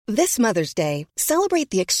This Mother's Day, celebrate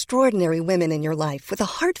the extraordinary women in your life with a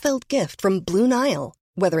heartfelt gift from Blue Nile.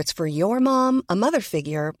 Whether it's for your mom, a mother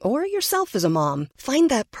figure, or yourself as a mom, find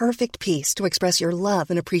that perfect piece to express your love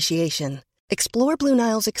and appreciation. Explore Blue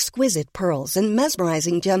Nile's exquisite pearls and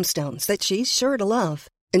mesmerizing gemstones that she's sure to love.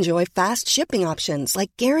 Enjoy fast shipping options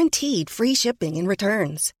like guaranteed free shipping and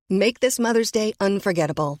returns. Make this Mother's Day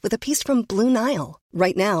unforgettable with a piece from Blue Nile.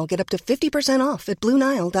 Right now, get up to 50% off at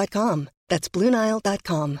BlueNile.com. That's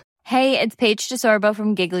BlueNile.com. Hey, it's Paige DeSorbo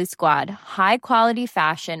from Giggly Squad. High quality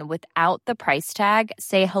fashion without the price tag.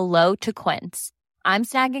 Say hello to Quince. I'm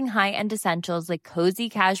snagging high-end essentials like cozy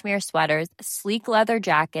cashmere sweaters, sleek leather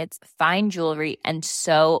jackets, fine jewelry, and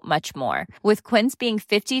so much more. With Quince being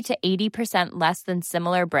 50 to 80% less than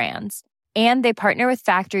similar brands. And they partner with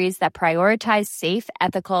factories that prioritize safe,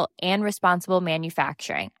 ethical, and responsible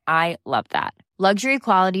manufacturing. I love that. Luxury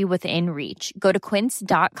quality within reach. Go to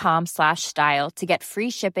quince.com/style to get free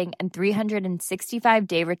shipping and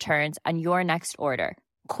 365-day returns on your next order.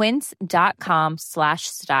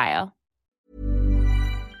 Quince.com/style.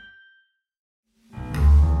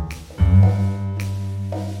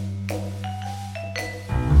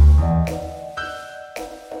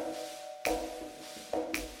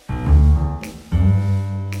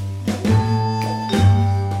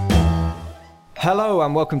 Hello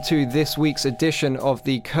and welcome to this week's edition of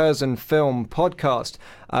the Curzon Film Podcast.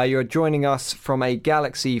 You're joining us from a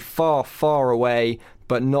galaxy far, far away,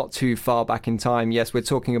 but not too far back in time. Yes, we're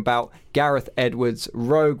talking about Gareth Edwards'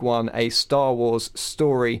 Rogue One, a Star Wars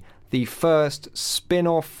story, the first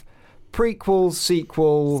spin-off, prequel,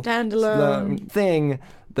 sequel, standalone thing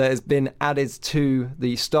that has been added to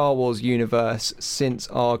the Star Wars universe since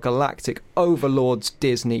our galactic overlords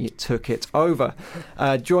Disney took it over.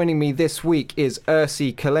 Joining me this week is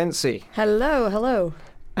Ursi Kalensi. Hello.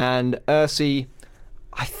 And Ursi,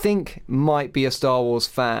 I think, might be a Star Wars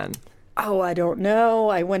fan. Oh, I don't know.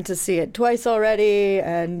 I went to see it twice already,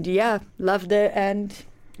 and yeah, loved it. And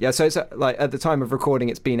yeah, so it's like at the time of recording,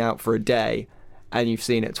 it's been out for a day, and you've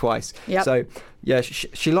seen it twice. Yep. So yeah,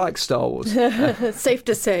 she likes Star Wars. Safe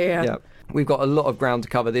to say, yeah. Yeah. We've got a lot of ground to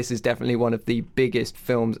cover. This is definitely one of the biggest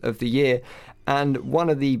films of the year. And one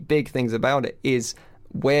of the big things about it is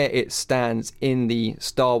where it stands in the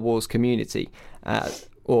Star Wars community.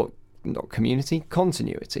 Or not community,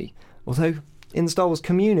 continuity. Although in the Star Wars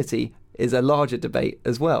community is a larger debate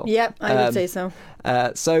as well. Yep, I would say so.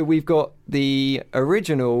 So we've got the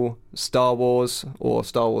original Star Wars, or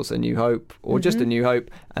Star Wars A New Hope, or just A New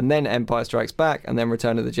Hope, and then Empire Strikes Back, and then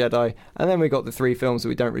Return of the Jedi, and then we've got the three films that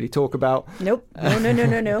we don't really talk about. Nope.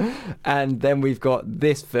 No. And then we've got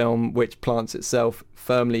this film, which plants itself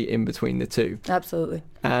firmly in between the two. Absolutely.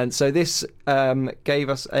 And so this gave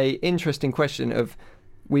us a interesting question of,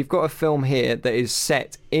 we've got a film here that is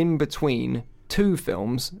set in between two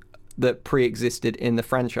films that pre-existed in the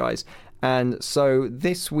franchise. And so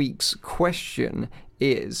this week's question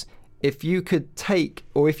is, if you could take,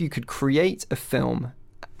 or if you could create a film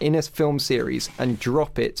in a film series and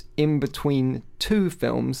drop it in between two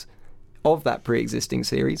films of that pre-existing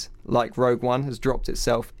series, like Rogue One has dropped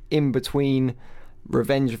itself in between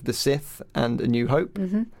Revenge of the Sith and A New Hope,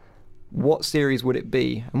 what series would it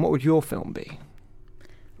be, and what would your film be?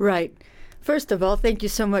 Right. First of all, thank you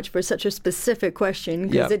so much for such a specific question,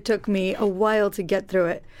 because it took me a while to get through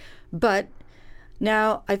it. But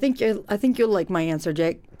now I think you'll like my answer,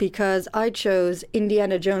 Jake, because I chose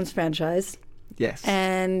Indiana Jones franchise. Yes.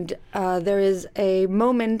 And there is a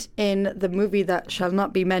moment in the movie that shall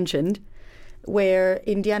not be mentioned where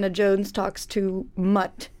Indiana Jones talks to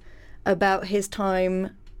Mutt about his time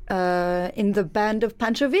in the Band of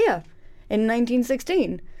Pancho Villa in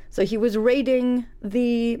 1916. So he was raiding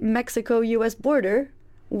the Mexico-U.S. border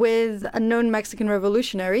with unknown Mexican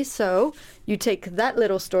revolutionaries. So you take that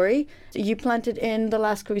little story, you plant it in The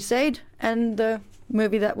Last Crusade and the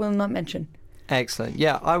movie that we'll not mention. Excellent.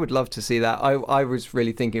 Yeah, I would love to see that. I was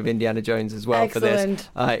really thinking of Indiana Jones as well. Excellent.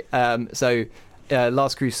 For this.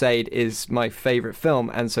 Last Crusade is my favourite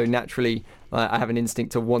film, and so naturally I have an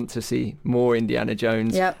instinct to want to see more Indiana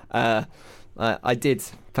Jones. Yep. I did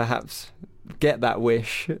perhaps get that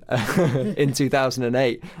wish in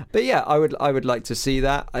 2008, but yeah, I would like to see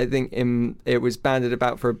that. I think it was bandied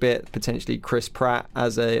about for a bit, potentially Chris Pratt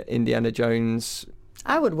as a Indiana Jones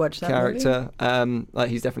I would watch that character. movie. Like,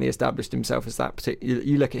 he's definitely established himself as that particular.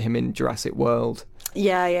 You look at him in Jurassic World.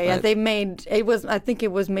 Yeah. They made it was. I think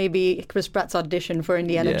it was maybe Chris Pratt's audition for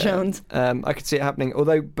Indiana Jones. I could see it happening.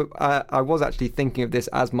 Although, I was actually thinking of this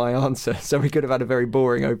as my answer, so we could have had a very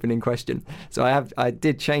boring opening question. So I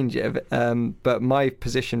did change it. But my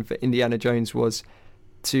position for Indiana Jones was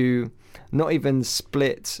to not even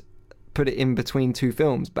split put it in between two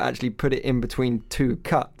films, but actually put it in between two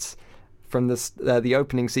cuts from the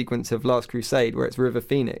opening sequence of Last Crusade, where it's River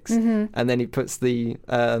Phoenix, and then he puts the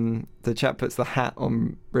chap puts the hat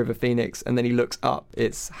on River Phoenix, and then he looks up,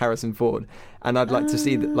 it's Harrison Ford, and I'd like to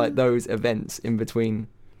see like those events in between.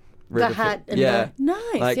 The hat, and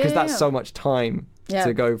nice, because that's so much time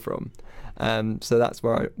to go from. So that's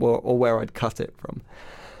where I'd cut it from.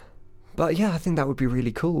 But yeah, I think that would be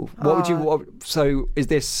really cool. So is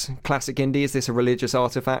this classic indie? Is this a religious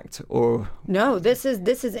artifact, or? No, this is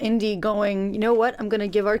indie going, you know what? I'm going to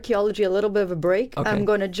give archaeology a little bit of a break. Okay. I'm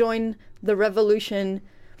going to join the revolution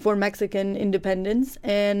for Mexican independence,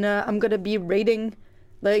 and I'm going to be raiding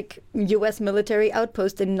like U.S. military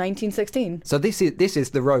outpost in 1916. So this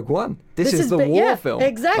is the Rogue One. This is the war film.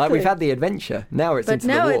 Exactly. Like, we've had the adventure. Now it's into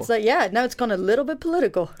the war. But now it's like, now it's gone a little bit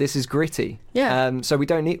political. This is gritty. Yeah. So we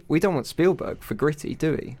don't want Spielberg for gritty,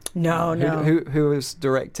 do we? No. Who was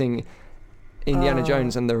directing Indiana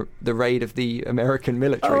Jones and the raid of the American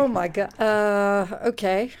military? Oh my God.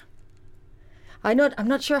 Okay. I'm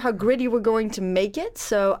not sure how gritty we're going to make it.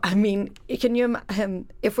 So, I mean, can you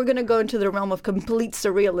if we're going to go into the realm of complete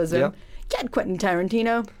surrealism, get Quentin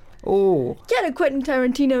Tarantino. Oh. Get a Quentin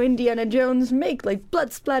Tarantino Indiana Jones, make like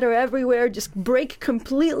blood splatter everywhere, just break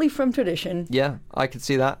completely from tradition. Yeah, I could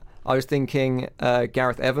see that. I was thinking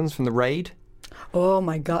Gareth Evans from The Raid. Oh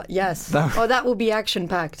my God, yes. That will be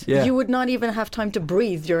action-packed. Yeah. You would not even have time to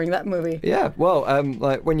breathe during that movie. Yeah, well,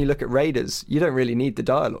 like when you look at Raiders, you don't really need the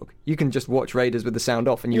dialogue. You can just watch Raiders with the sound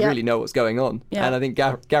off and you really know what's going on. Yeah. And I think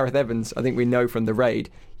Gareth Evans, I think we know from The Raid,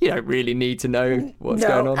 you don't really need to know what's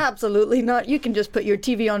going on. No, absolutely not. You can just put your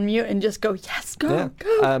TV on mute and just go, yes, go.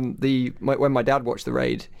 When my dad watched The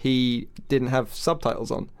Raid, he didn't have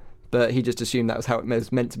subtitles on. But he just assumed that was how it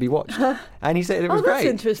was meant to be watched. And he said it was great. That's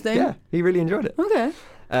interesting. Yeah, he really enjoyed it. Okay.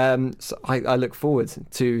 So I look forward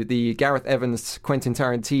to the Gareth Evans, Quentin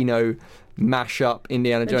Tarantino mash-up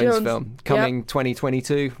Indiana Jones film coming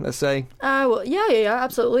 2022, let's say. Well, yeah,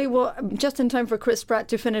 absolutely. Well, just in time for Chris Pratt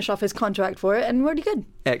to finish off his contract for it, and we're already good.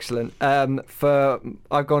 Excellent.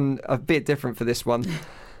 I've gone a bit different for this one.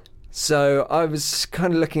 So I was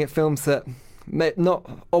kind of looking at films that... not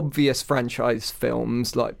obvious franchise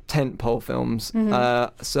films, like tentpole films.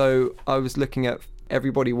 So I was looking at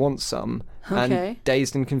Everybody Wants Some and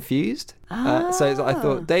Dazed and Confused. So I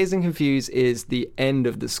thought Dazed and Confused is the end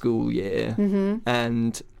of the school year,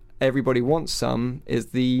 and Everybody Wants Some is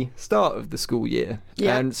the start of the school year.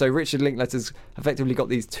 Yeah. And so Richard Linklater's effectively got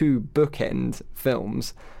these two bookend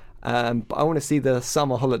films, but I want to see the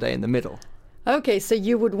summer holiday in the middle. Okay, so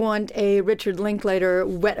you would want a Richard Linklater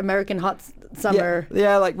Wet American Hot Summer.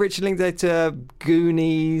 Yeah, like Richard Linklater,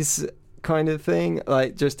 Goonies kind of thing.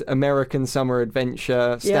 Like just American summer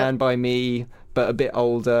adventure, Stand By Me, but a bit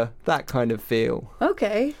older, that kind of feel.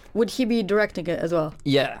 Okay. Would he be directing it as well?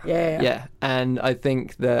 Yeah. And I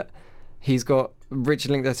think that he's got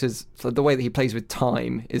Richard Linklater's, the way that he plays with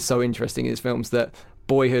time is so interesting in his films, that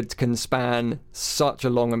boyhood can span such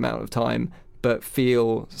a long amount of time but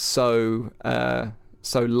feel so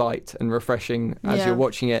light and refreshing as you're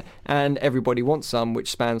watching it. And Everybody Wants Some,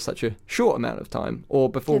 which spans such a short amount of time, or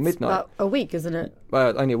before midnight. It's about a week, isn't it?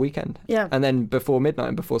 Well, only a weekend. Yeah. And then before midnight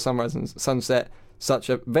and before sunrise and sunset, such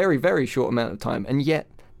a very, very short amount of time. And yet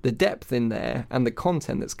the depth in there and the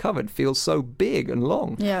content that's covered feels so big and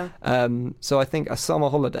long. Yeah. So I think a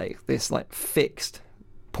summer holiday, this like fixed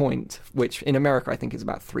point, which in America I think is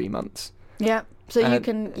about 3 months. Yeah. So you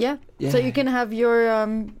can, So you can have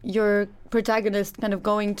your protagonist kind of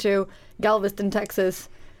going to Galveston, Texas,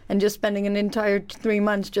 and just spending an entire 3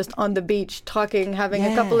 months just on the beach, talking, having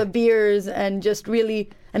a couple of beers, and just really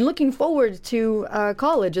and looking forward to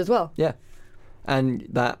college as well. Yeah, and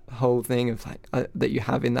that whole thing of like that you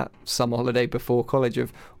have in that summer holiday before college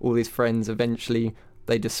of all these friends eventually.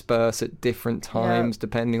 They disperse at different times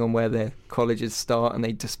depending on where their colleges start, and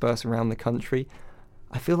they disperse around the country.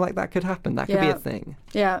 I feel like that could happen. That could be a thing.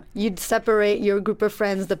 Yeah. You'd separate your group of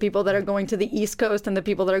friends, the people that are going to the East Coast and the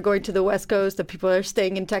people that are going to the West Coast, the people that are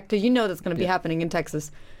staying in Texas. You know that's going to be happening in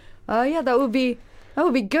Texas. That would be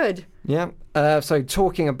good. Yeah. So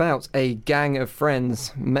talking about a gang of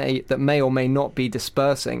friends that may or may not be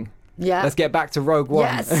dispersing. Yeah. Let's get back to Rogue One.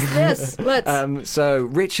 Yes, let's. So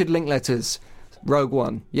Richard Linklater's Rogue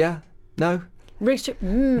One. Yeah? No? Richard,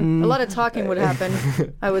 a lot of talking would happen,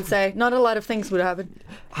 I would say. Not a lot of things would happen.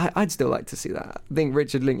 I'd still like to see that. I think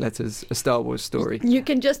Richard Linklater's a Star Wars story. You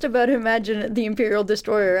can just about imagine the Imperial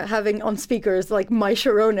Destroyer having on speakers like My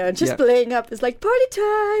Sharona just playing up. It's like, party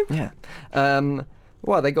time! Yeah.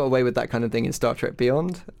 Well, they got away with that kind of thing in Star Trek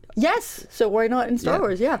Beyond. Yes, so why not in Star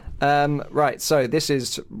Wars? Yeah. Right, so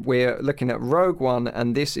we're looking at Rogue One,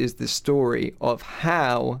 and this is the story of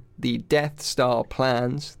how the Death Star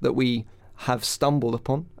plans that we have stumbled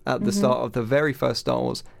upon at the start of the very first Star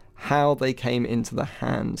Wars, how they came into the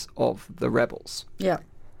hands of the rebels. Yeah.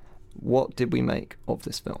 What did we make of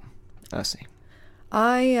this film, Ursi?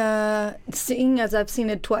 Seeing as I've seen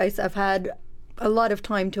it twice, I've had a lot of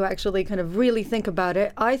time to actually kind of really think about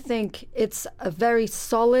it. I think it's a very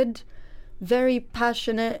solid, very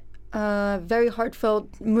passionate, very heartfelt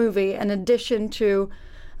movie, in addition to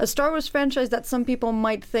a Star Wars franchise that some people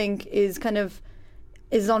might think is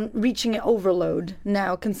on reaching an overload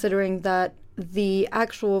now, considering that the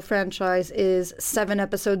actual franchise is 7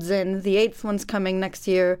 episodes in. The 8th one's coming next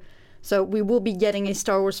year. So we will be getting a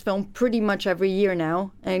Star Wars film pretty much every year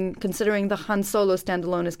now, and considering the Han Solo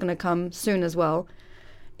standalone is going to come soon as well,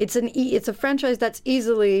 it's a franchise that's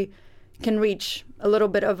easily can reach a little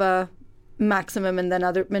bit of a maximum, and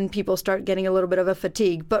then people start getting a little bit of a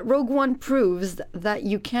fatigue. But Rogue One proves that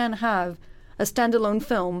you can have a standalone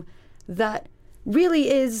film that really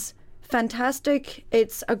is fantastic.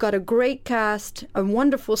 It's got a great cast, a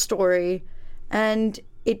wonderful story, and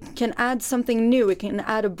it can add something new. It can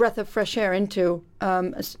add a breath of fresh air into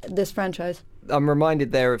this franchise. I'm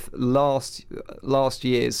reminded there of last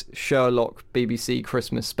year's Sherlock BBC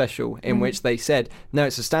Christmas special, in which they said, no,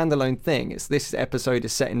 it's a standalone thing. This episode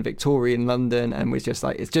is set in Victorian London, and we're just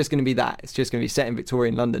like, it's just going to be that. It's just going to be set in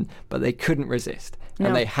Victorian London. But they couldn't resist. No.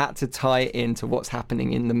 And they had to tie it into what's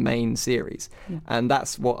happening in the main series. And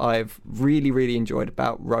that's what I've really, really enjoyed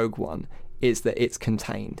about Rogue One, is that it's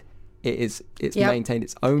contained. It's maintained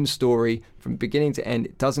its own story from beginning to end.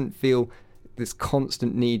 It doesn't feel this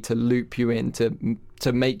constant need to loop you in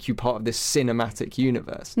to make you part of this cinematic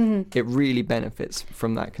universe. It really benefits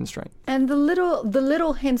from that constraint. And the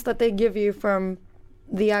little hints that they give you from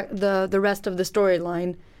the rest of the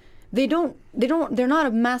storyline, they're not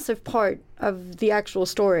a massive part of the actual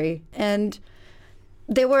story. And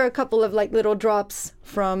there were a couple of little drops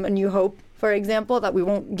from A New Hope, for example, that we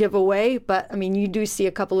won't give away, but I mean, you do see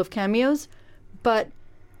a couple of cameos, but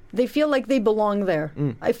they feel like they belong there.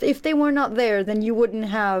 If they were not there, then you wouldn't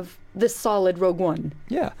have this solid Rogue One.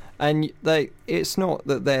 Yeah, and it's not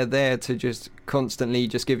that they're there to just constantly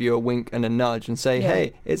just give you a wink and a nudge and say,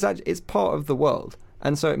 hey, it's part of the world.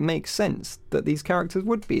 And so it makes sense that these characters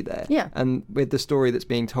would be there. Yeah. And with the story that's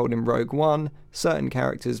being told in Rogue One, certain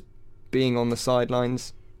characters being on the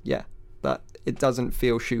sidelines, that it doesn't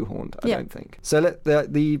feel shoehorned, I don't think. So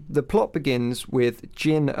the plot begins with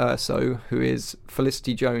Jyn Erso, who is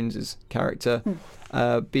Felicity Jones's character,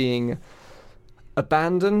 being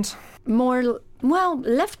abandoned.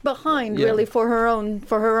 Left behind, really, for her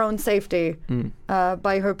own safety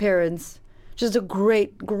by her parents. Just a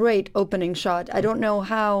great opening shot. I don't know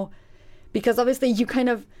how, because obviously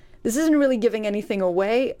this isn't really giving anything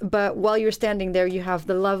away, but while you're standing there, you have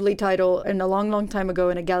the lovely title, "In a Long, Long Time Ago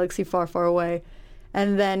in a Galaxy Far, Far Away."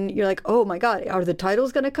 And then you're like, oh my God, are the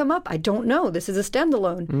titles going to come up? I don't know. This is a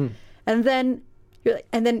standalone. And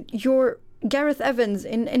then your Gareth Evans,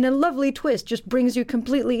 in a lovely twist, just brings you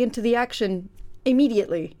completely into the action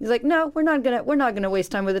immediately. He's like, no, we're not gonna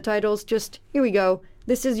waste time with the titles. Just, here we go.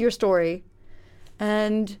 This is your story.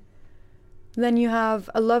 And then you have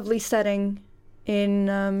a lovely setting in,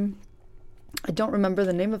 I don't remember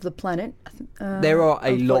the name of the planet. There are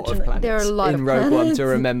a lot of planets there are a lot in Rogue One to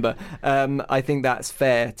remember. I think that's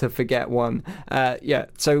fair to forget one.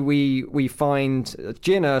 So we find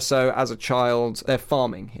Jyn Erso as a child. They're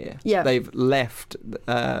farming here. Yeah. They've left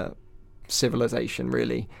civilization,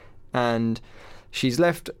 really. And she's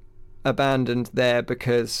left abandoned there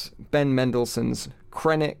because Ben Mendelsohn's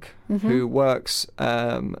Krennic, who works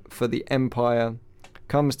for the Empire,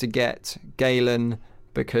 comes to get Galen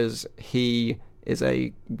because he is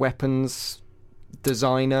a weapons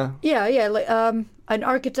designer. Like an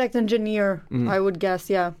architect engineer, I would guess.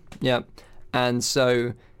 Yeah. And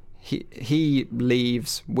so he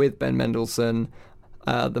leaves with Ben Mendelsohn.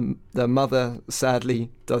 The mother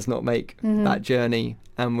sadly does not make that journey,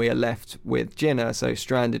 and we are left with Jyn Erso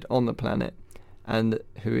stranded on the planet, and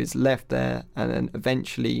who is left there and then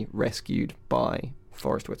eventually rescued by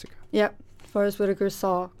Forrest Whitaker. Yep, Forrest Whitaker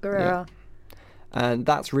Saw Gerrera. Yeah. And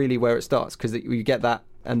that's really where it starts, because you get that,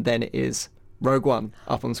 and then it is Rogue One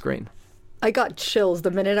up on screen. I got chills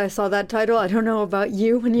the minute I saw that title. I don't know about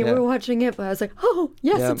you when you were watching it, but I was like, oh,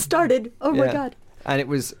 yes, it started. Oh, my God. And it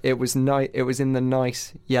was in the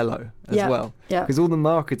nice yellow as well. Yeah. Because all the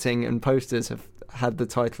marketing and posters have had the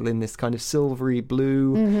title in this kind of silvery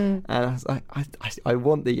blue. And I was like, I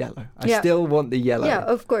want the yellow. I still want the yellow. Yeah,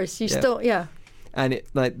 of course. You still. And it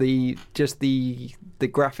like the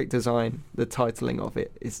graphic design, the titling of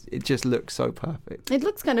it just looks so perfect. It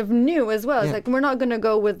looks kind of new as well. It's Yeah. like we're not going to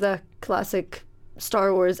go with the classic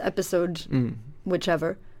Star Wars episode,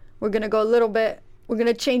 whichever. We're going to go a little bit. We're going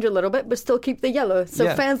to change a little bit, but still keep the yellow. So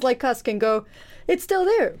Yeah. fans like us can go, it's still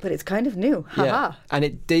there, but it's kind of new. Haha. And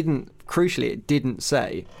it didn't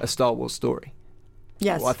say a Star Wars story.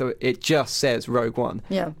 Yes. Well, I thought it just says Rogue One.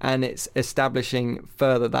 Yeah. And it's establishing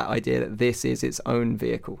further that idea that this is its own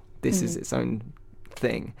vehicle. This is its own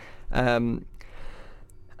thing. And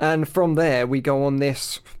from there, we go on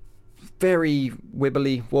this very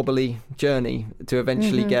wibbly wobbly journey to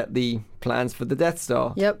eventually get the plans for the Death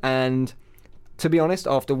Star. Yep. And to be honest,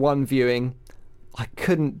 after one viewing, I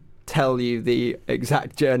couldn't tell you the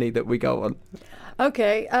exact journey that we go on.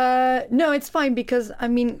 Okay. No, it's fine because, I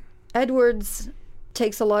mean, Edwards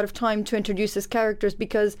takes a lot of time to introduce his characters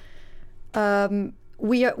because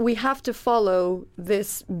we have to follow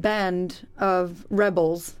this band of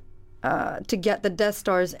rebels to get the Death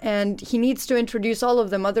Stars, and he needs to introduce all of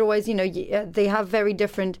them. Otherwise, they have very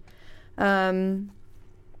different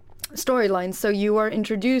storylines. So you are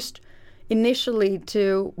introduced initially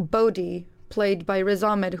to Bodhi, played by Riz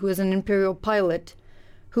Ahmed, who is an Imperial pilot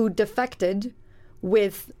who defected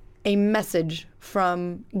with a message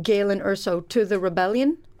from Galen Erso to the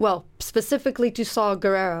rebellion. Well, specifically to Saw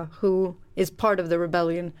Gerrera, who is part of the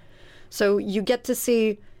rebellion. So you get to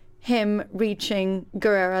see him reaching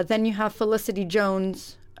Gerrera. Then you have Felicity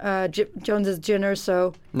Jones, Jones's Jyn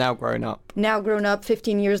Erso, Now grown up,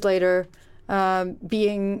 15 years later,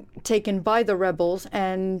 being taken by the rebels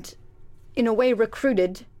and, in a way,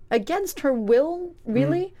 recruited against her will,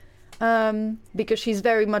 really, because she's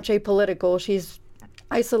very much apolitical. She's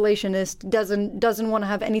isolationist, doesn't want to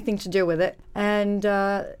have anything to do with it, and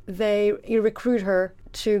they recruit her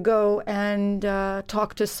to go and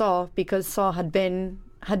talk to Saw because Saw had been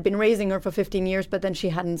raising her for 15 years, but then she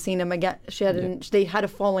hadn't seen him again. They had a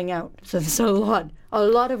falling out. So there's a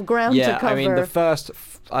lot of ground to cover. I mean, the first,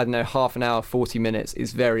 half an hour, 40 minutes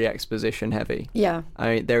is very exposition heavy. Yeah.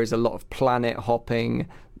 I mean, there is a lot of planet hopping.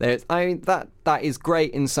 That is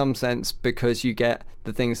great in some sense because you get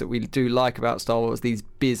the things that we do like about Star Wars, these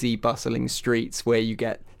busy, bustling streets where you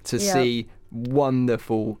get to see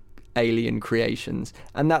wonderful alien creations.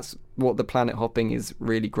 And that's what the planet hopping is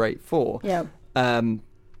really great for. Yeah.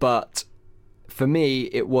 But for me,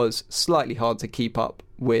 it was slightly hard to keep up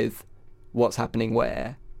with what's happening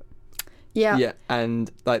where. Yeah. Yeah, and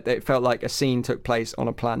like it felt like a scene took place on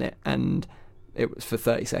a planet and it was for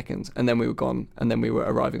 30 seconds and then we were gone and then we were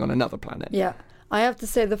arriving on another planet. Yeah. I have to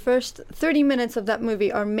say the first 30 minutes of that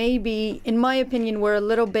movie are maybe, in my opinion, were a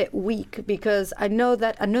little bit weak because I know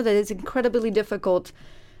that it's incredibly difficult.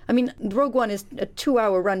 I mean, Rogue One is a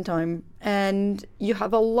 2-hour runtime and you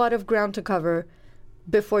have a lot of ground to cover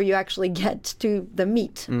before you actually get to the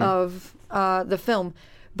meat of the film.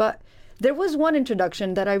 But there was one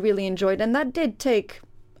introduction that I really enjoyed, and that did take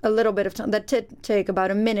a little bit of time. That did take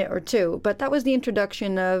about a minute or two, but that was the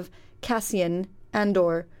introduction of Cassian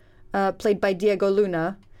Andor, played by Diego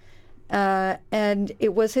Luna, and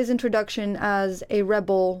it was his introduction as a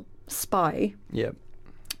rebel spy. Yep.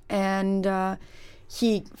 And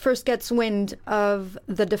he first gets wind of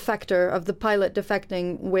the defector, of the pilot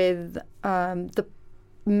defecting with the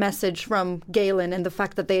message from Galen and the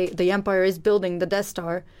fact that the Empire is building the Death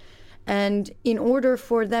Star. And in order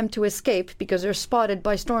for them to escape, because they're spotted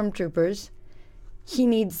by stormtroopers, he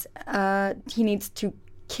needs to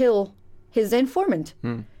kill his informant.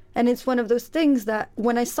 And it's one of those things that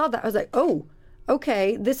when I saw that, I was like, oh,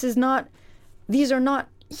 okay, these are not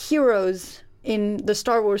heroes in the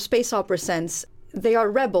Star Wars space opera sense. They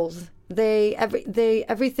are rebels.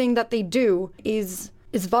 Everything that they do is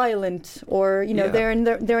violent, or they're in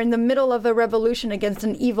the middle of a revolution against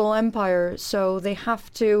an evil empire. So they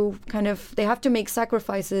have to make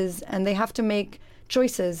sacrifices and they have to make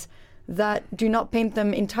choices that do not paint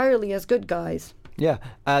them entirely as good guys. Yeah,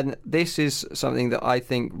 and this is something that I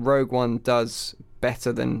think Rogue One does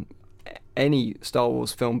better than any Star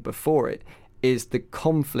Wars film before it, is the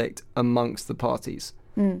conflict amongst the parties.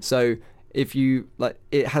 So if you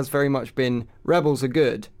it has very much been rebels are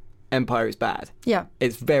good, Empire is bad. Yeah.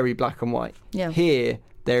 It's very black and white. Yeah. Here,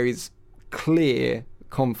 there is clear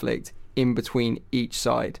conflict in between each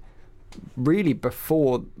side. Really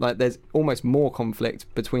before, there's almost more conflict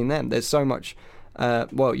between them. There's so much,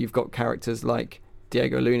 you've got characters like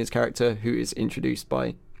Diego Luna's character, who is introduced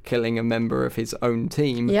by killing a member of his own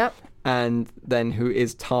team. Yep. And then who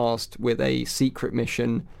is tasked with a secret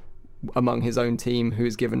mission among his own team who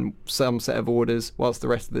is given some set of orders whilst the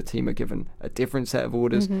rest of the team are given a different set of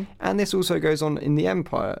orders. And this also goes on in the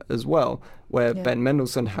Empire as well, where Ben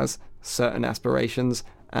Mendelsohn has certain aspirations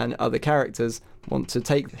and other characters want to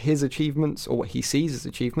take his achievements or what he sees as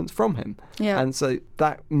achievements from him. And so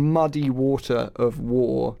that muddy water of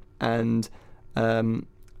war and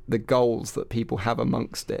the goals that people have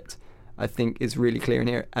amongst it, I think is really clear in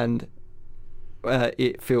here, and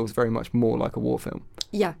it feels very much more like a war film.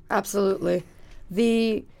 Yeah, absolutely.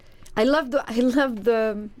 I love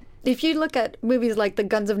the if you look at movies like The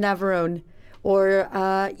Guns of Navarone or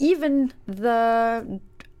even the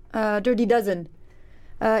Dirty Dozen,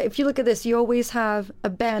 if you look at this, you always have a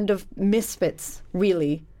band of misfits,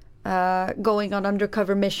 really, going on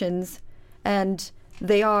undercover missions, and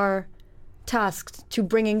they are tasked to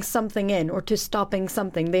bringing something in or to stopping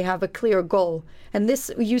something. They have a clear goal, and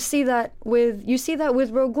this you see that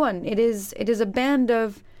with Rogue One. It is a band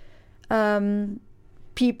of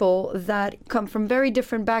people that come from very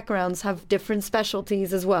different backgrounds, have different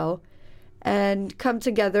specialties as well, and come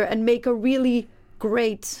together and make a really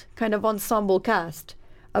great kind of ensemble cast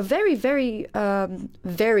of very, very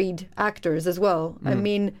varied actors as well. I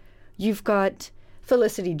mean, you've got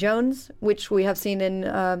Felicity Jones, which we have seen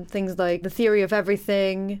in things like The Theory of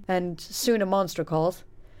Everything and soon A Monster Calls.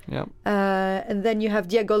 Yeah. And then you have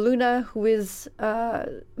Diego Luna, who is a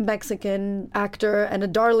Mexican actor and a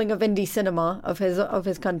darling of indie cinema of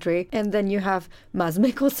his country. And then you have Mads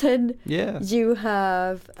Mikkelsen. Yeah. You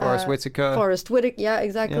have Forrest Whitaker. Yeah,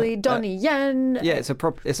 exactly. Yeah. Donnie Yen. Yeah,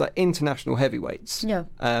 it's like international heavyweights. Yeah.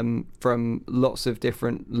 From lots of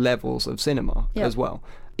different levels of cinema Yeah. as well.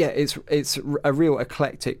 Yeah, it's a real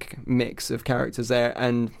eclectic mix of characters there,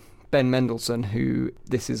 and Ben Mendelsohn, who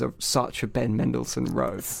this is such a Ben Mendelsohn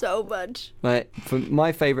row. So much. Like, for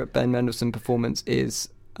my favourite Ben Mendelsohn performance is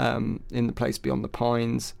in The Place Beyond the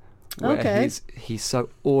Pines, where he's so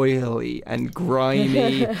oily and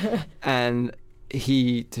grimy, and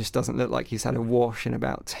he just doesn't look like he's had a wash in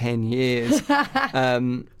about 10 years.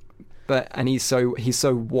 And he's so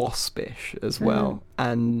waspish as well,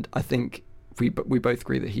 and I think we both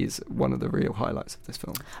agree that he's one of the real highlights of this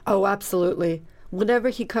film. Oh, absolutely. Whenever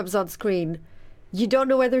he comes on screen, you don't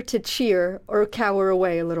know whether to cheer or cower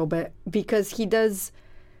away a little bit, because he does...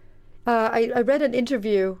 I read an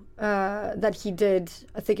interview that he did,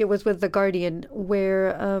 I think it was with The Guardian,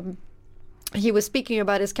 where he was speaking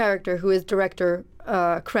about his character, who is director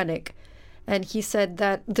Krennic. And he said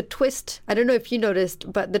that the twist, I don't know if you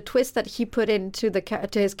noticed, but the twist that he put into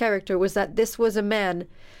to his character was that this was a man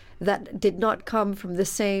that did not come from the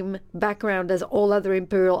same background as all other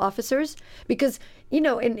Imperial officers. Because,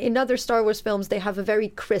 in other Star Wars films, they have a very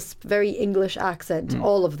crisp, very English accent,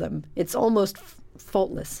 all of them. It's almost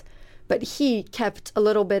faultless. But he kept a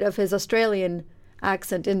little bit of his Australian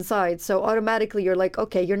accent inside. So automatically you're like,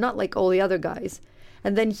 okay, you're not like all the other guys.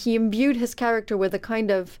 And then he imbued his character with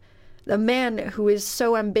a man who is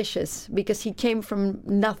so ambitious because he came from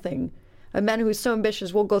nothing. A man who is so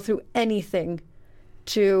ambitious will go through anything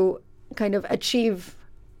to kind of achieve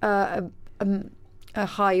a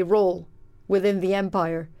high role within the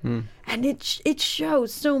Empire. And it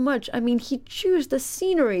shows so much. I mean, he chews the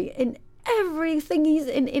scenery in everything he's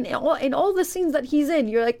in all the scenes that he's in.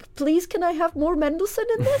 You're like, please, can I have more Mendelsohn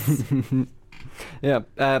in this? Yeah,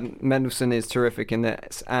 Mendelsohn is terrific in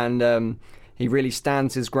this, and he really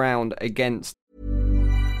stands his ground against.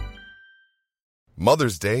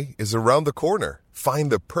 Mother's Day is around the corner.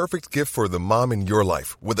 Find the perfect gift for the mom in your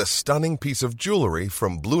life with a stunning piece of jewelry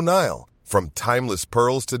from Blue Nile. From timeless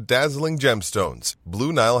pearls to dazzling gemstones,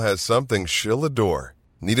 Blue Nile has something she'll adore.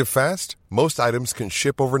 Need it fast? Most items can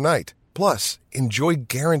ship overnight. Plus, enjoy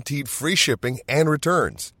guaranteed free shipping and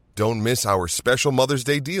returns. Don't miss our special Mother's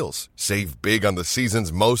Day deals. Save big on the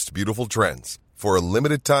season's most beautiful trends. For a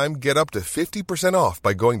limited time, get up to 50% off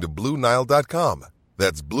by going to BlueNile.com.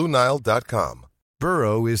 That's BlueNile.com.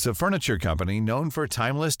 Burrow is a furniture company known for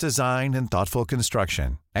timeless design and thoughtful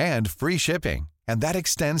construction, and free shipping, and that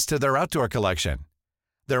extends to their outdoor collection.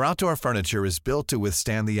 Their outdoor furniture is built to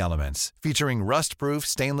withstand the elements, featuring rust-proof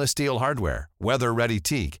stainless steel hardware, weather-ready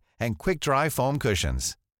teak, and quick-dry foam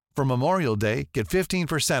cushions. For Memorial Day, get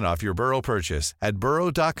 15% off your Burrow purchase at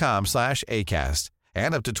burrow.com/ACAST,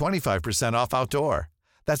 and up to 25% off outdoor.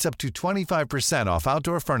 That's up to 25% off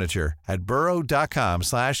outdoor furniture at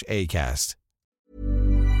burrow.com/ACAST.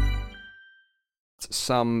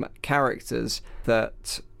 Some characters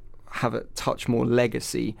that have a touch more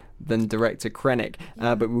legacy than director Krennic,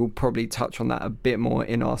 but we'll probably touch on that a bit more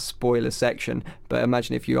in our spoiler section. But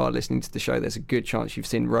imagine if you are listening to the show, there's a good chance you've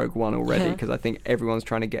seen Rogue One already, because I think everyone's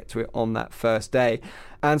trying to get to it on that first day.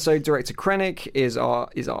 And so director Krennic is our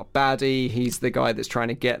baddie. He's the guy that's trying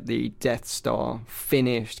to get the Death Star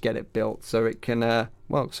finished, get it built, so it can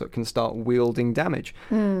so it can start wielding damage.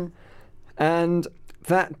 And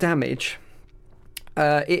that damage,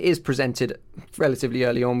 it is presented relatively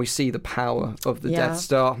early on. We see the power of the Death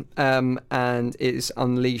Star, and it is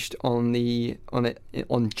unleashed on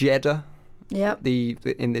Jeddah.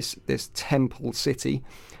 In this temple city,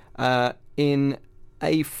 in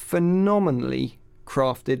a phenomenally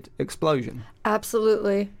crafted explosion.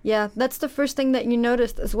 Absolutely, yeah. That's the first thing that you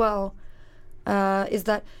noticed as well. Is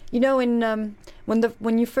that in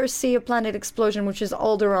when you first see a planet explosion, which is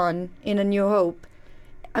Alderaan in A New Hope.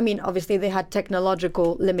 I mean, obviously they had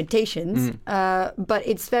technological limitations, but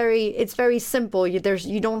it's very simple. You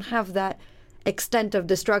don't have that extent of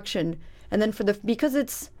destruction, and then because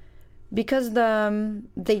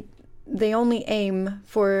they only aim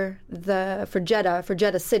for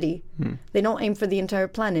Jeddah City. They don't aim for the entire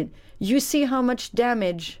planet. You see how much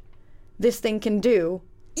damage this thing can do,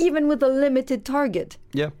 even with a limited target.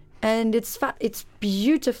 Yeah. And it's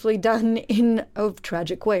beautifully done in a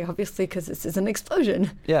tragic way, obviously, because this is an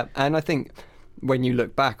explosion. Yeah, and I think when you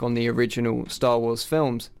look back on the original Star Wars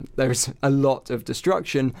films, there's a lot of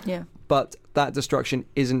destruction, but that destruction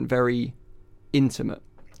isn't very intimate.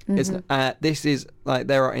 This is like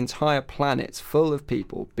there are entire planets full of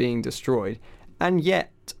people being destroyed, and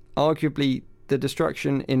yet arguably the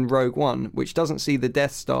destruction in Rogue One, which doesn't see the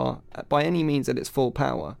Death Star by any means at its full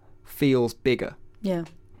power, feels bigger. Yeah.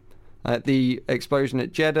 The explosion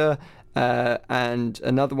at Jeddah and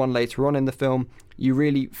another one later on in the film, you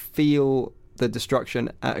really feel the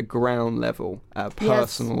destruction at a ground level, at a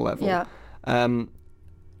personal level. Yeah.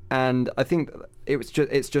 And I think it's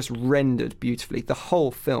just rendered beautifully. The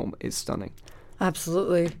whole film is stunning.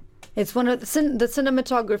 Absolutely, it's one of the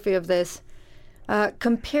cinematography of this.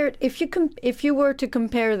 Compared, if you were to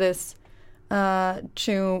compare this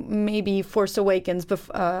to maybe Force Awakens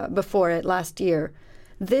before it last year,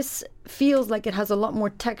 this feels like it has a lot more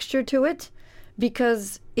texture to it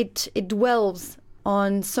because it dwells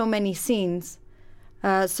on so many scenes.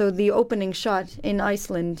 So the opening shot in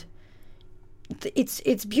Iceland.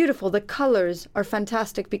 It's beautiful. The colors are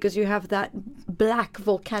fantastic because you have that black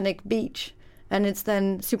volcanic beach, and it's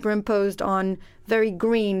then superimposed on very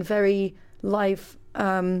green, very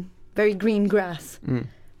very green grass,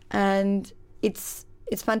 and it's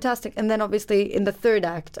fantastic. And then obviously in the third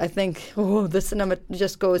act, I think the cinema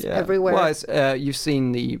just goes everywhere. Well, you've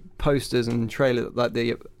seen the posters and trailer, like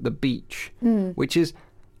the beach, which is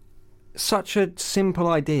such a simple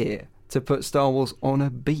idea. To put Star Wars on a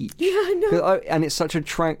beach. Yeah, I know. And it's such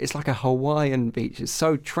it's like a Hawaiian beach. It's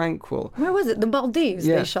so tranquil. Where was it? The Maldives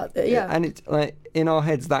they shot there, yeah. And it's like, in our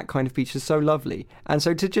heads, that kind of beach is so lovely. And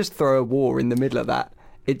so to just throw a war in the middle of that,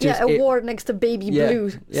 war next to Baby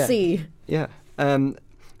Blue Sea. Yeah. And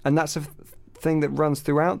that's a thing that runs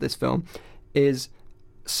throughout this film, is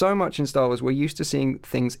so much in Star Wars, we're used to seeing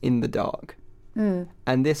things in the dark.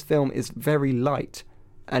 And this film is very light.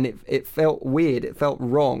 And it felt weird. It felt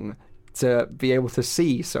wrong to be able to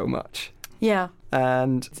see so much. Yeah.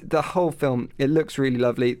 And the whole film, it looks really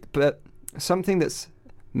lovely, but something that's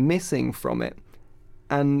missing from it,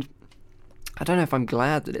 and I don't know if I'm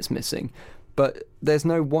glad that it's missing, but there's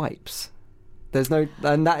no wipes.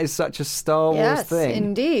 And that is such a Star Wars thing. Yes,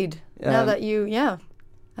 indeed. Now that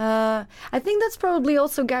I think that's probably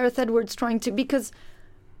also Gareth Edwards trying to, because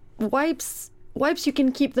wipes you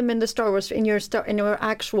can keep them in the Star Wars in your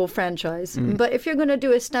actual franchise, but if you're going to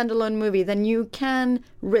do a standalone movie, then you can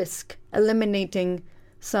risk eliminating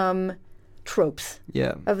some tropes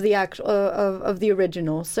of the actual of the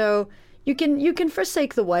original. So you can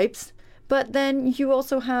forsake the wipes, but then you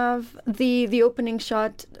also have the opening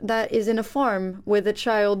shot that is in a farm with a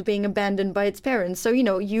child being abandoned by its parents. So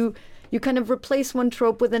you kind of replace one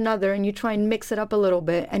trope with another, and you try and mix it up a little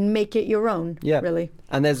bit and make it your own. Yeah, really.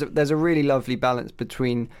 And there's a really lovely balance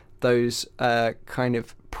between those kind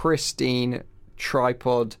of pristine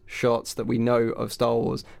tripod shots that we know of Star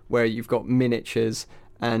Wars, where you've got miniatures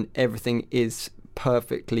and everything is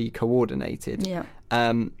perfectly coordinated. Yeah.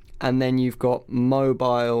 And then you've got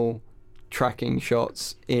mobile tracking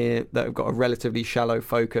shots that have got a relatively shallow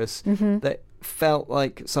focus that felt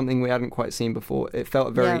like something we hadn't quite seen before. It felt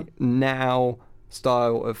a very now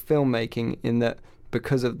style of filmmaking, in that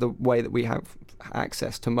because of the way that we have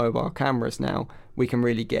access to mobile cameras now, we can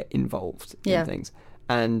really get involved in things.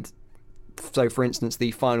 And so, for instance,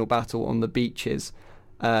 the final battle on the beaches,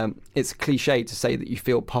 it's cliche to say that you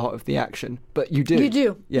feel part of the action, but you do.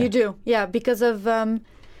 You do. Yeah, because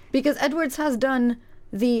Edwards has done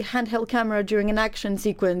the handheld camera during an action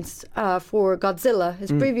sequence for Godzilla,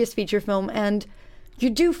 his previous feature film, and you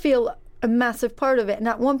do feel a massive part of it. And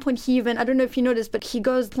at one point he even, I don't know if you noticed, but he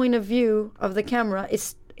goes, point of view of the camera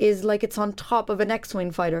is like it's on top of an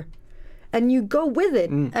X-Wing fighter. And you go with it.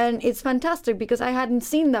 And it's fantastic because I hadn't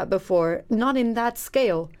seen that before, not in that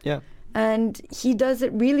scale. Yeah. And he does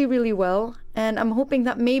it really, really well. And I'm hoping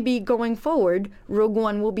that maybe going forward, Rogue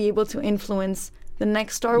One will be able to influence the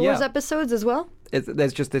next Star Wars episodes as well.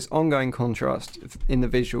 There's just this ongoing contrast in the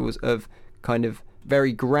visuals of kind of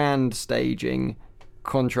very grand staging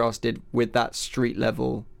contrasted with that street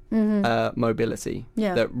level mobility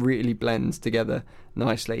that really blends together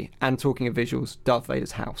nicely. And talking of visuals, Darth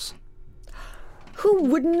Vader's house. Who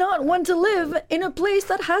would not want to live in a place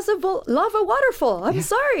that has a lava waterfall? I'm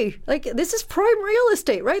sorry. Like, this is prime real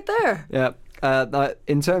estate right there. Yeah.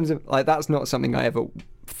 In terms of, like, that's not something I ever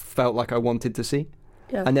felt like I wanted to see.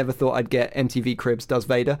 Yeah. I never thought I'd get MTV Cribs Does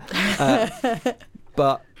Vader.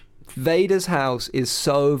 But Vader's house is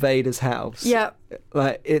so Vader's house. Yeah.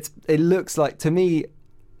 Like, it looks like, to me,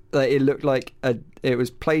 like, it looked like it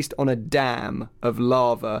was placed on a dam of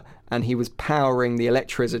lava and he was powering the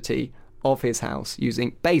electricity of his house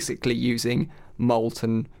basically using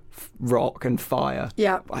molten rock and fire.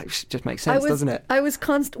 Yeah. It just makes sense, doesn't it? I was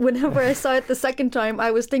whenever I saw it the second time,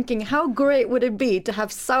 I was thinking, how great would it be to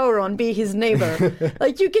have Sauron be his neighbor?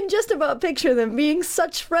 Like, you can just about picture them being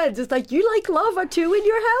such friends. It's like, you like lava too in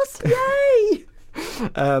your house?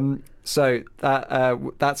 Yay! So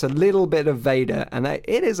that's a little bit of Vader, and it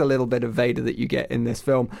is a little bit of Vader that you get in this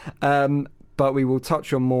film. But we will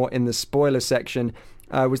touch on more in the spoiler section.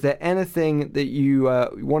 Was there anything that you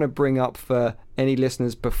want to bring up for any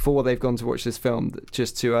listeners before they've gone to watch this film,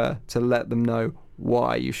 just to let them know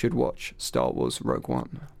why you should watch Star Wars Rogue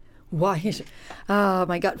One? Why? Oh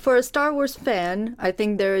my God! For a Star Wars fan, I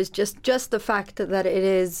think there is just the fact that it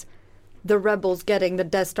is the rebels getting the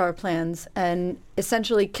Death Star plans and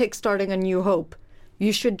essentially kickstarting a new hope.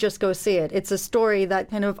 You should just go see it. It's a story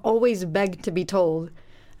that kind of always begged to be told,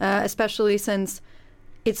 especially since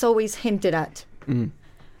it's always hinted at.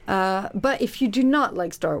 But if you do not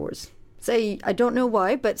like Star Wars, say, I don't know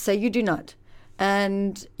why, but say you do not,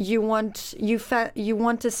 and you want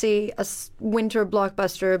to see a winter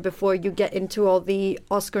blockbuster before you get into all the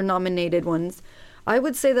Oscar-nominated ones, I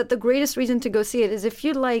would say that the greatest reason to go see it is if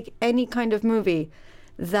you like any kind of movie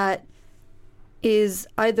that is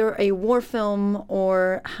either a war film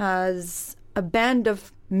or has a band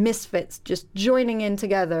of misfits just joining in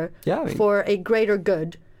together for a greater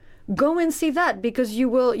good. Go and see that, because you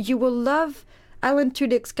will love Alan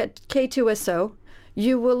Tudyk's K2SO.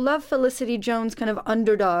 You will love Felicity Jones' kind of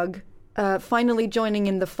underdog finally joining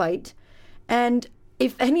in the fight. And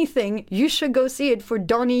if anything, you should go see it for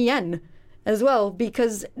Donnie Yen as well,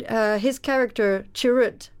 because his character,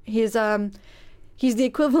 Chirrut, he's the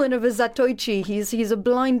equivalent of a Zatoichi. He's a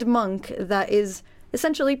blind monk that is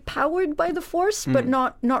essentially powered by the Force, but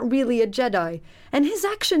not really a Jedi. And his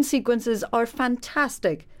action sequences are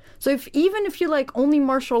fantastic. So even if you like only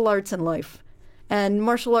martial arts in life and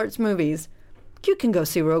martial arts movies, you can go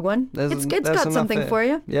see Rogue One. It's got something for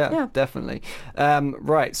you. Yeah, definitely.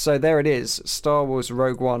 Right, so there it is. Star Wars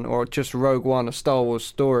Rogue One, or just Rogue One, a Star Wars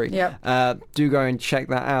story. Yeah. Do go and check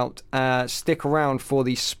that out. Stick around for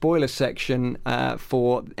the spoiler section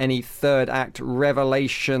for any third act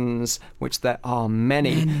revelations, which there are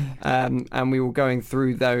many. And we will go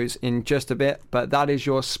through those in just a bit. But that is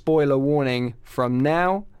your spoiler warning from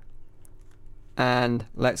now. And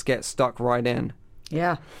let's get stuck right in.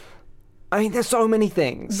 Yeah. I mean, there's so many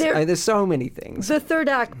things. There's so many things. The third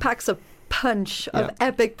act packs a punch of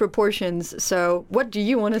epic proportions. So what do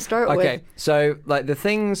you want to start with? Okay, so like the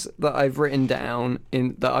things that I've written down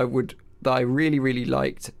that I really, really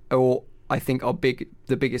liked, or I think are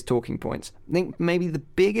the biggest talking points. I think maybe the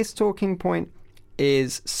biggest talking point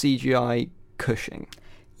is CGI Cushing.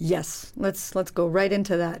 Yes, let's go right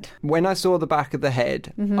into that. When I saw the back of the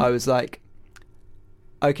head, I was like,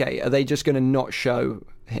 okay, are they just going to not show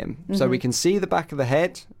him? So we can see the back of the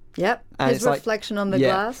head. Yep, and his reflection on the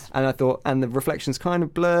glass. And I thought, and the reflection's kind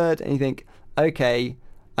of blurred, and you think, okay,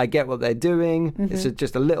 I get what they're doing. It's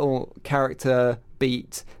just a little character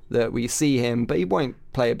beat that we see him, but he won't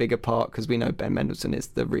play a bigger part because we know Ben Mendelsohn is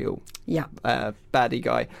the real baddie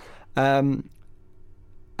guy. And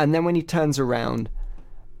then when he turns around,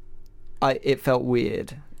 it felt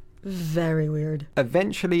weird. Very weird.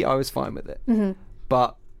 Eventually, I was fine with it.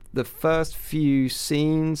 But the first few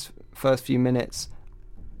minutes,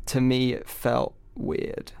 to me, it felt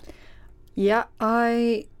weird. Yeah,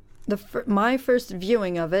 my first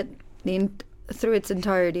viewing of it, through its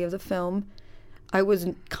entirety of the film, I was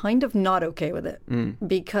kind of not okay with it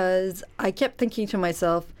because I kept thinking to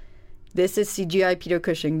myself, this is CGI Peter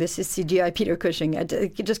Cushing. This is CGI Peter Cushing.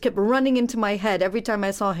 It just kept running into my head every time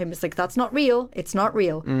I saw him. It's like, that's not real. It's not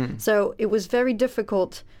real. So it was very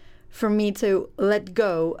difficult for me to let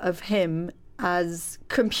go of him as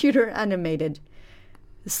computer animated.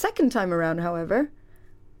 The second time around, however,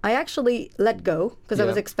 I actually let go because I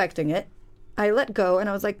was expecting it. I let go and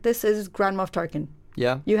I was like, this is Grand Moff Tarkin.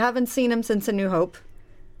 Yeah. You haven't seen him since A New Hope.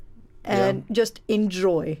 And just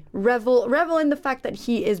enjoy. Revel in the fact that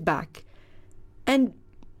he is back. And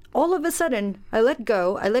all of a sudden, I let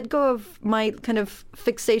go. I let go of my kind of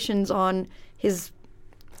fixations on his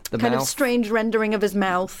kind of strange rendering of his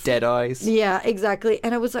mouth. Dead eyes. Yeah, exactly.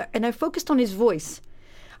 And I focused on his voice.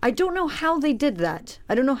 I don't know how they did that.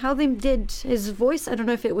 I don't know how they did his voice. I don't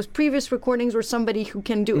know if it was previous recordings or somebody who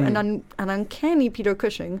can do an uncanny Peter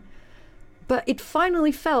Cushing. But it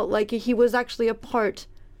finally felt like he was actually a part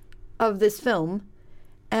of this film.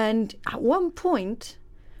 And at one point,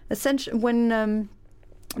 essentially, when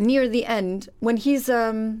near the end, when he's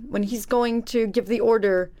going to give the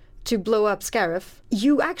order to blow up Scarif,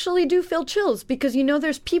 you actually do feel chills because you know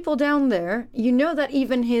there's people down there. You know that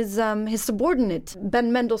even his subordinate,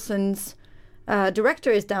 Ben Mendelsohn's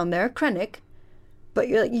director, is down there, Krennic. But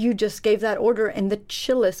you just gave that order in the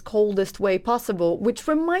chillest, coldest way possible, which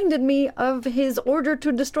reminded me of his order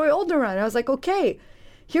to destroy Alderaan. I was like, okay,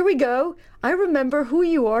 here we go. I remember who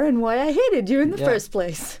you are and why I hated you in the first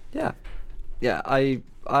place. Yeah. Yeah, I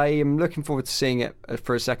am looking forward to seeing it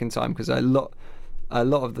for a second time because a lot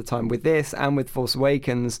of the time with this and with Force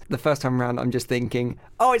Awakens, the first time around, I'm just thinking,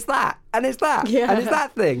 oh, it's that, and it's that, and it's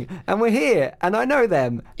that thing, and we're here, and I know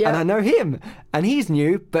them, and I know him, and he's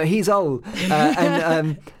new, but he's old,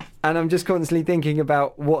 and I'm just constantly thinking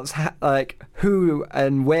about what's who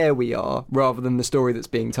and where we are, rather than the story that's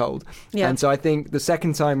being told. Yeah. And so I think the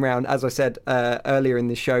second time round, as I said earlier in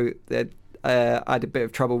the show, that I had a bit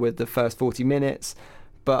of trouble with the first 40 minutes.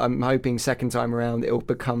 But I'm hoping second time around it'll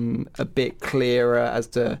become a bit clearer as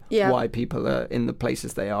to why people are in the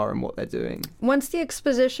places they are and what they're doing. Once the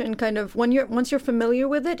exposition once you're familiar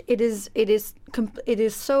with it, it is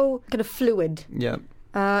so kind of fluid. Yeah.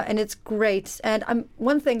 And it's great. And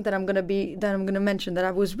one thing that I'm going to mention that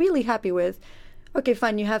I was really happy with. Okay,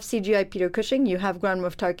 fine. You have CGI Peter Cushing. You have Grand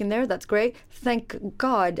Moff Tarkin there. That's great. Thank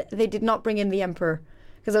God they did not bring in the Emperor.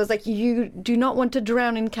 Because I was like, you do not want to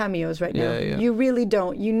drown in cameos right now. Yeah. You really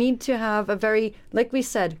don't. You need to have a very, like we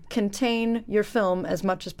said, contain your film as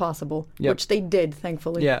much as possible, which they did,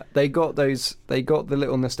 thankfully. Yeah, they got the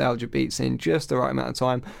little nostalgia beats in just the right amount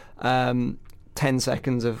of time. 10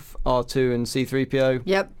 seconds of R2 and C-3PO.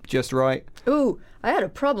 Yep. Just right. Ooh, I had a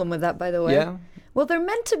problem with that, by the way. Yeah. Well, they're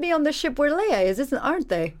meant to be on the ship where Leia is, aren't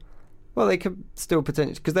they? Well, they could still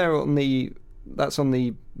potentially, because they're that's on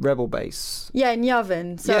the Rebel base. Yeah, in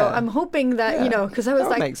Yavin. So I'm hoping that, because I was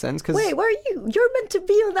that makes sense. Cause wait, where are you? You're meant to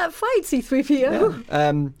be on that fight, C-3PO.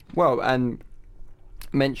 Yeah. Well, and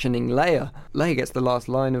mentioning Leia gets the last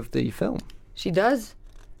line of the film. She does.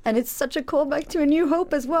 And it's such a callback to A New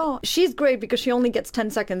Hope as well. She's great because she only gets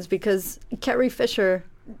 10 seconds because Carrie Fisher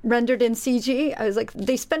rendered in CG. I was like,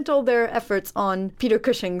 they spent all their efforts on Peter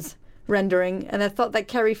Cushing's rendering, and I thought that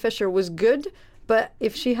Carrie Fisher was good, but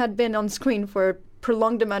if she had been on screen for a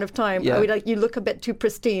prolonged amount of time, I would like, you look a bit too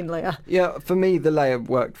pristine, Leia. Yeah, for me, the Leia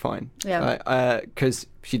worked fine. Yeah. Because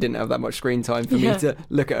she didn't have that much screen time for me to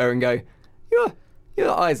look at her and go,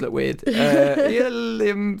 your eyes look weird.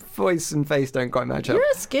 Your voice and face don't quite match up.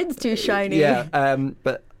 Your skin's too shiny. Yeah,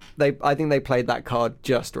 but I think they played that card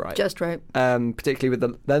just right. Just right. Particularly with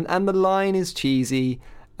the line is cheesy,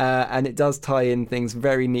 and it does tie in things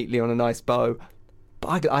very neatly on a nice bow.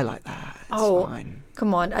 But I like that. It's fine.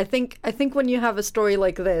 Come on. I think when you have a story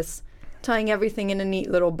like this, tying everything in a neat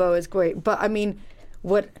little bow is great. But I mean,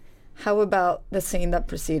 how about the scene that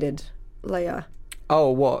preceded Leia? Oh,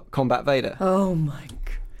 what? Combat Vader? Oh my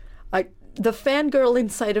God. The fangirl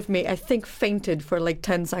inside of me, I think, fainted for like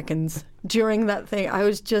 10 seconds during that thing. I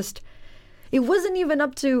was just, it wasn't even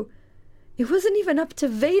up to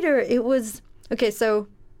Vader. It was, okay, so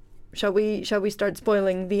shall we start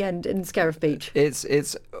spoiling the end in Scarif Beach?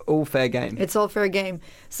 It's all fair game. It's all fair game.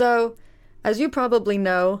 So, as you probably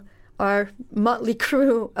know, our motley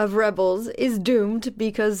crew of rebels is doomed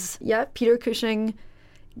because, Peter Cushing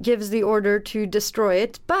gives the order to destroy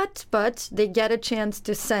it, but they get a chance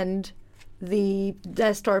to send the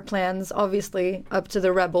Death Star plans, obviously, up to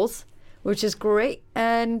the rebels, which is great.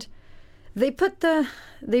 And they put the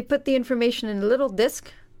information in a little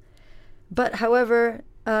disc, but however,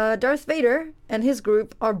 Darth Vader and his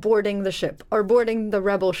group are boarding the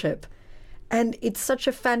rebel ship. And it's such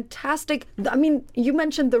a fantastic... I mean, you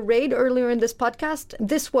mentioned the raid earlier in this podcast.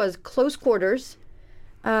 This was close quarters,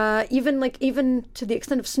 even to the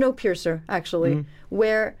extent of Snowpiercer, actually,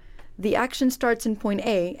 where the action starts in point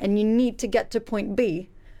A and you need to get to point B.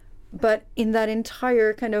 But in that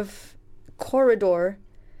entire kind of corridor,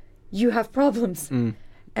 you have problems.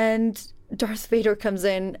 And Darth Vader comes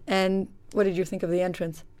in, and what did you think of the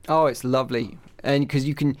entrance? Oh, it's lovely. And because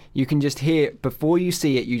you can just hear, before you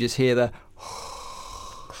see it, you just hear the...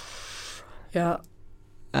 Yeah.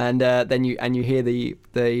 And then you hear the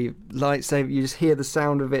lightsaber. You just hear the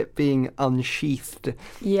sound of it being unsheathed.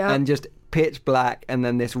 Yeah. And just pitch black, and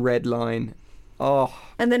then this red line. Oh.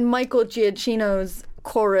 And then Michael Giacchino's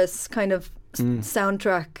chorus kind of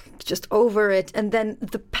soundtrack just over it, and then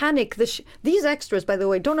the panic. These extras, by the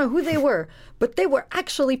way, don't know who they were, but they were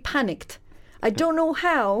actually panicked. I don't know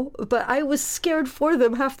how, but I was scared for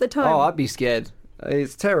them half the time. Oh, I'd be scared.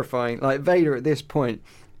 It's terrifying. Like Vader at this point,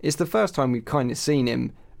 it's the first time we've kind of seen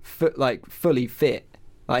him fully fit.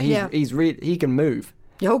 Like he can move.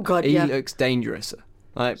 Oh God, he looks dangerous.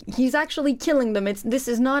 Like he's actually killing them. This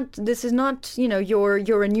is not your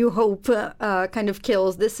A New Hope kind of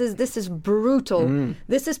kills. This is brutal.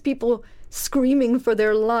 This is people screaming for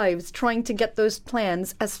their lives, trying to get those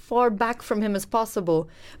plans as far back from him as possible.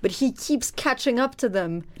 But he keeps catching up to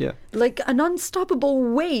them. Yeah. Like an unstoppable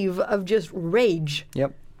wave of just rage.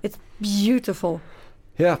 Yep. It's beautiful.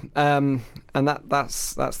 Yeah. And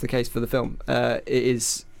that's the case for the film.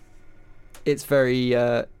 It's very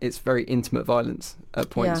intimate violence at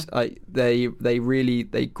points. Yeah.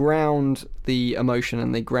 They ground the emotion,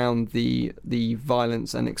 and they ground the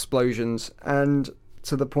violence and explosions, and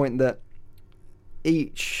to the point that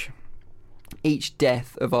each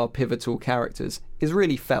death of our pivotal characters is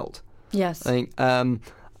really felt. Yes. I think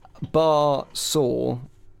bar Saw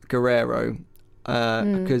Gerrera,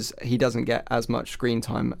 because he doesn't get as much screen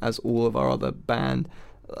time as all of our other band.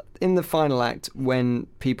 In the final act, when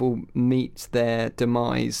people meet their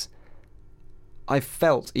demise, I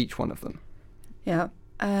felt each one of them. Yeah.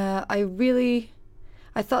 I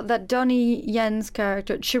thought that Donnie Yen's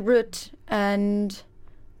character, Chirrut and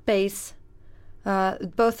Bass,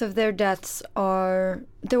 both of their deaths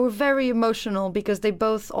they were very emotional, because they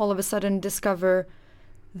both all of a sudden discover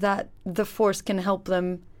that the Force can help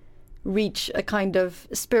them reach a kind of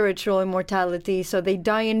spiritual immortality. So they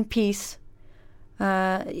die in peace.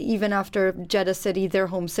 Even after Jeddah City, their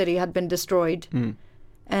home city, had been destroyed.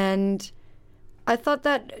 And I thought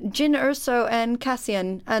that Jyn Erso and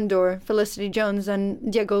Cassian Andor, Felicity Jones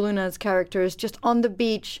and Diego Luna's characters, just on the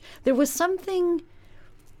beach, there was something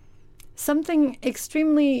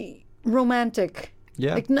extremely romantic,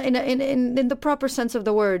 like in the proper sense of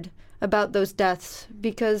the word, about those deaths,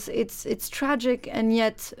 because it's tragic and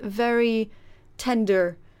yet very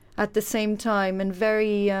tender at the same time, and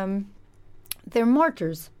very... they're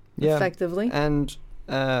martyrs, effectively. And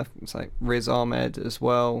it's like Riz Ahmed as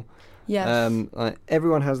well. Yes.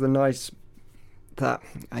 Everyone has the nice... That,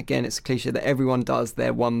 again, it's a cliche that everyone does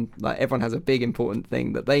their one... Like, everyone has a big important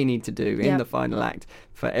thing that they need to do in the final act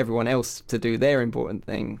for everyone else to do their important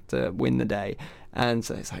thing to win the day. And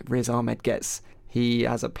so it's like Riz Ahmed he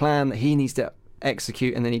has a plan that he needs to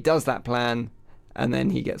execute, and then he does that plan, and then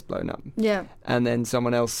he gets blown up. Yeah. And then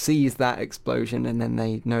someone else sees that explosion, and then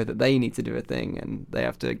they know that they need to do a thing, and they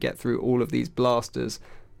have to get through all of these blasters,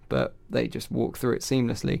 but they just walk through it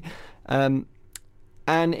seamlessly. And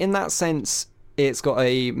in that sense, it's got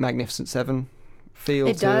a Magnificent Seven feel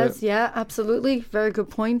to it. It does, yeah, absolutely. Very good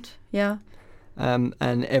point, yeah. And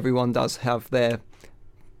everyone does have their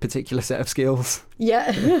particular set of skills.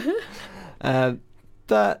 Yeah.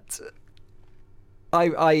 But...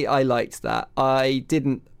 I liked that. I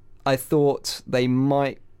thought they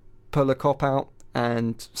might pull a cop out,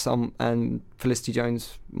 and Felicity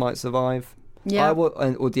Jones might survive. Yeah.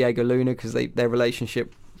 Or Diego Luna, because their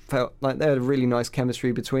relationship felt like they had a really nice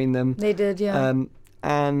chemistry between them. They did, yeah.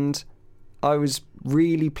 And I was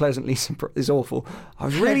really pleasantly surprised. It's awful. I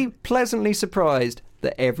was really pleasantly surprised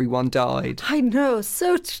that everyone died. I know.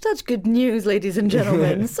 Such good news, ladies and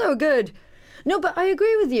gentlemen. So good. No, but I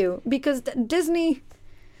agree with you, because the Disney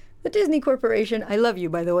Corporation, I love you,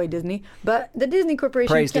 by the way, Disney, but the Disney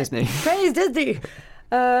Corporation... Praise Disney. Praise Disney!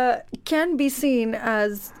 Can be seen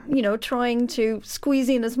as, trying to squeeze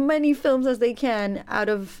in as many films as they can out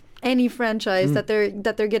of any franchise that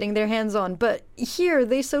they're getting their hands on. But here,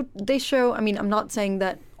 they show, I mean, I'm not saying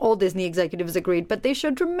that all Disney executives agreed, but they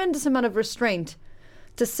show tremendous amount of restraint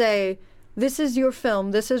to say, this is your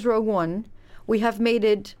film, this is Rogue One. We have made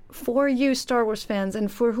it for you, Star Wars fans,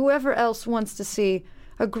 and for whoever else wants to see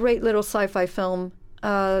a great little sci-fi film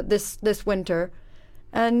this winter.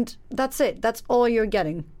 And that's it. That's all you're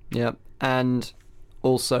getting. Yeah. And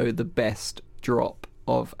also the best drop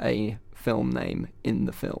of a film name in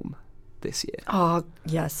the film this year. Oh,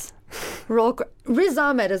 yes. Riz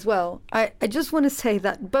Ahmed as well. I just want to say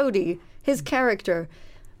that Bodhi, his character,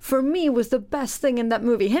 for me was the best thing in that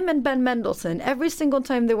movie. Him and Ben Mendelsohn, every single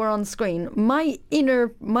time they were on screen, my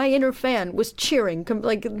inner fan was cheering,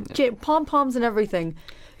 pom-poms and everything,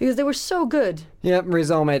 because they were so good. Yeah, Riz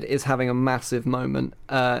Ahmed is having a massive moment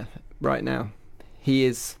right now. He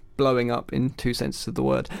is blowing up in two senses of the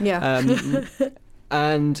word. Yeah.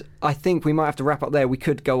 And I think we might have to wrap up there. We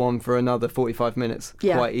could go on for another 45 minutes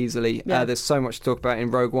quite easily. Yeah. There's so much to talk about in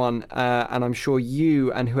Rogue One, and I'm sure you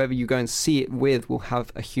and whoever you go and see it with will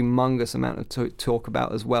have a humongous amount of talk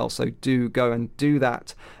about as well. So do go and do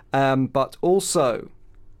that. But also,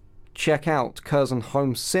 check out Curzon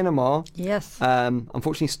Home Cinema. Yes.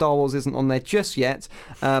 Unfortunately, Star Wars isn't on there just yet,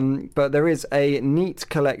 but there is a neat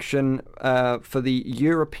collection for the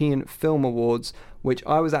European Film Awards, which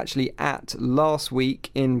I was actually at last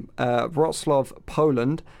week in Wrocław,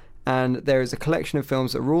 Poland. And there is a collection of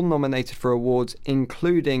films that were all nominated for awards,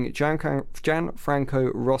 including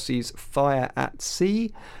Gianfranco Rossi's Fire at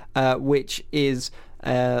Sea, which is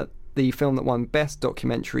the film that won Best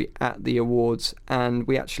Documentary at the awards. And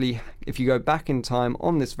we actually, if you go back in time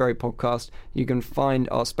on this very podcast, you can find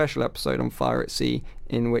our special episode on Fire at Sea,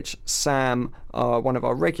 in which Sam, one of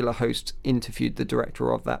our regular hosts, interviewed the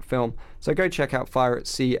director of that film. So go check out Fire at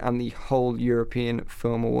Sea and the whole European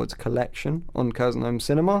Film Awards collection on Curzon Home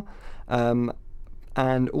Cinema.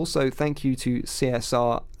 And also thank you to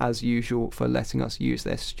CSR, as usual, for letting us use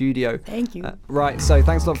their studio. Thank you. Right, so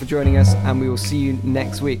thanks a lot for joining us, and we will see you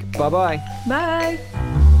next week. Bye-bye. Bye.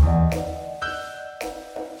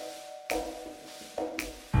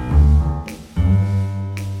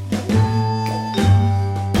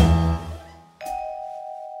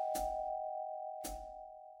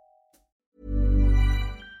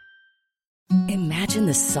 Imagine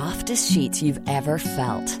the softest sheets you've ever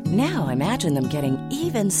felt. Now imagine them getting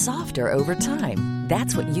even softer over time.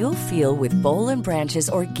 That's what you'll feel with Boll & Branch's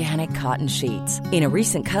organic cotton sheets. In a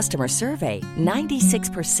recent customer survey,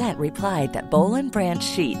 96% replied that Boll & Branch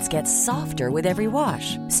sheets get softer with every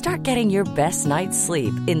wash. Start getting your best night's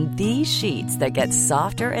sleep in these sheets that get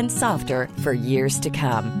softer and softer for years to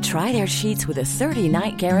come. Try their sheets with a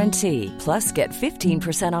 30-night guarantee. Plus, get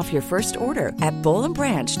 15% off your first order at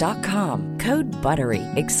bollandbranch.com. Code BUTTERY.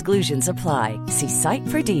 Exclusions apply. See site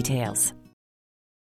for details.